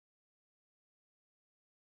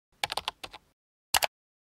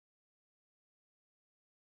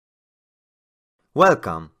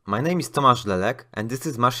Welcome, my name is Tomasz Lelek and this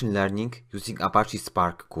is Machine Learning using Apache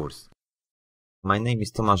Spark course. My name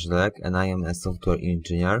is Tomasz Lelek and I am a software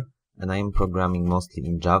engineer and I am programming mostly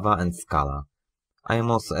in Java and Scala. I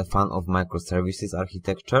am also a fan of microservices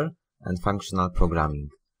architecture and functional programming.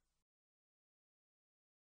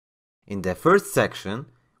 In the first section,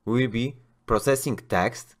 we will be processing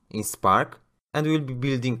text in Spark and we will be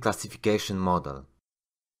building classification model.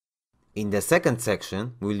 In the second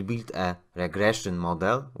section, we will build a regression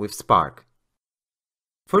model with Spark.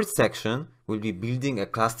 First section will be building a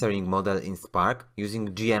clustering model in Spark using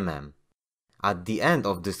GMM. At the end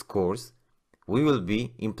of this course, we will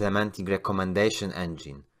be implementing recommendation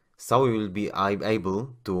engine, so we will be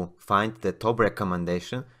able to find the top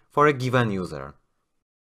recommendation for a given user.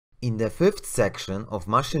 In the fifth section of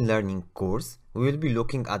machine learning course, we will be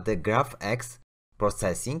looking at the GraphX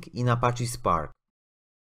processing in Apache Spark.